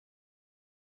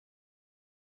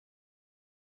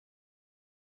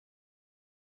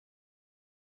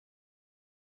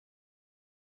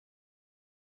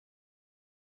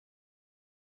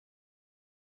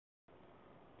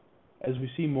As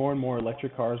we see more and more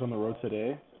electric cars on the road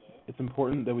today, it's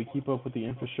important that we keep up with the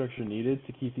infrastructure needed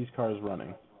to keep these cars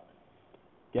running.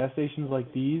 Gas stations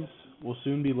like these will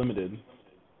soon be limited.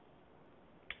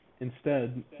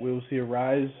 Instead, we will see a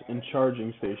rise in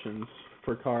charging stations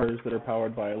for cars that are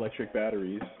powered by electric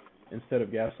batteries instead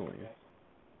of gasoline.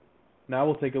 Now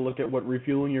we'll take a look at what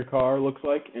refueling your car looks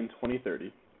like in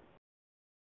 2030.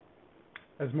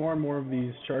 As more and more of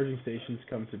these charging stations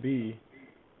come to be,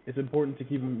 it's important to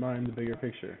keep in mind the bigger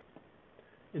picture.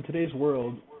 In today's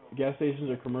world, gas stations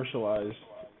are commercialized,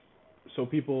 so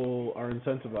people are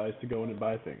incentivized to go in and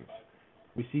buy things.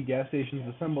 We see gas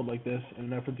stations assembled like this in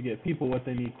an effort to get people what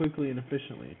they need quickly and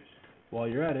efficiently. While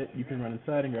you're at it, you can run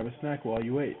inside and grab a snack while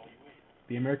you wait.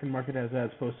 The American market has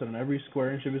ads posted on every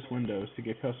square inch of its windows to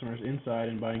get customers inside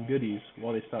and buying goodies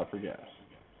while they stop for gas.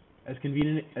 As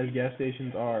convenient as gas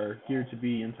stations are here to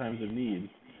be in times of need,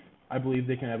 I believe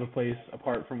they can have a place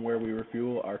apart from where we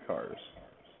refuel our cars.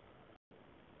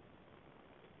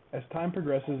 As time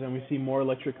progresses and we see more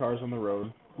electric cars on the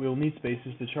road, we will need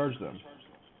spaces to charge them.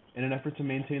 In an effort to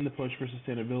maintain the push for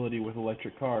sustainability with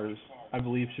electric cars, I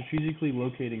believe strategically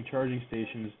locating charging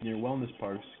stations near wellness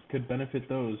parks could benefit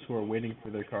those who are waiting for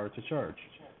their car to charge.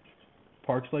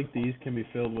 Parks like these can be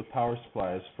filled with power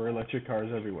supplies for electric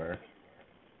cars everywhere.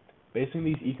 Basing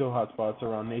these eco-hotspots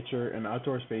around nature and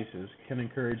outdoor spaces can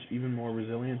encourage even more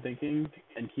resilient thinking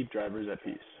and keep drivers at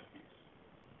peace.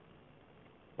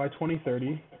 By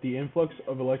 2030, the influx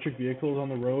of electric vehicles on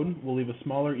the road will leave a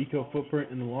smaller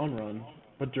eco-footprint in the long run,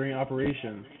 but during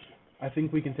operation, I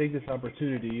think we can take this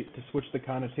opportunity to switch the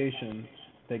connotation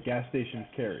that gas stations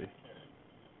carry.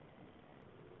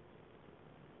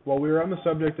 While we are on the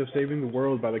subject of saving the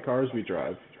world by the cars we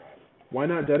drive, why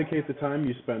not dedicate the time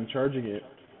you spend charging it,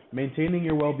 maintaining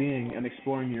your well-being, and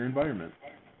exploring your environment?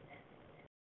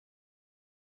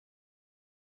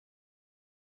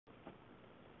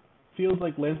 Fields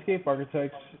like landscape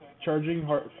architects, charging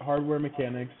hardware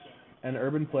mechanics, and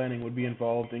urban planning would be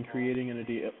involved in creating an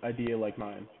idea like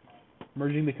mine.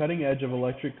 Merging the cutting edge of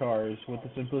electric cars with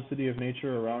the simplicity of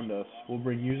nature around us will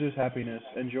bring users happiness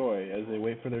and joy as they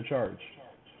wait for their charge.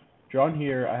 Drawn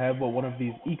here, I have what one of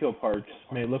these eco-parks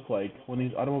may look like when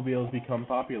these automobiles become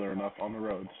popular enough on the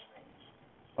roads.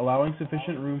 Allowing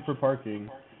sufficient room for parking,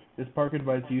 this park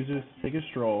invites users to take a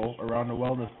stroll around a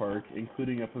wellness park,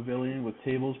 including a pavilion with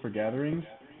tables for gatherings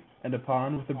and a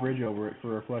pond with a bridge over it for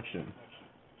reflection.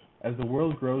 As the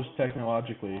world grows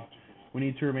technologically, we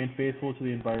need to remain faithful to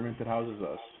the environment that houses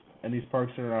us, and these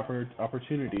parks are an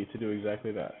opportunity to do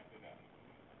exactly that.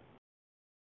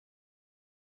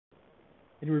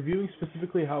 In reviewing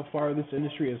specifically how far this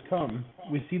industry has come,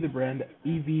 we see the brand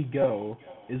EVgo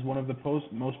is one of the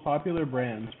most popular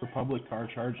brands for public car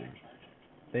charging.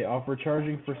 They offer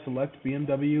charging for select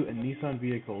BMW and Nissan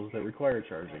vehicles that require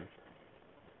charging.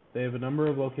 They have a number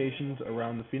of locations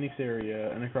around the Phoenix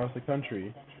area and across the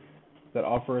country that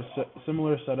offer a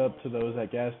similar setup to those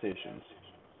at gas stations,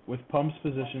 with pumps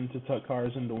positioned to tuck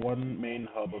cars into one main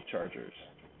hub of chargers.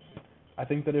 I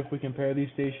think that if we compare these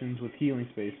stations with healing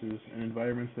spaces and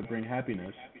environments that bring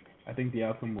happiness, I think the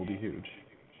outcome will be huge.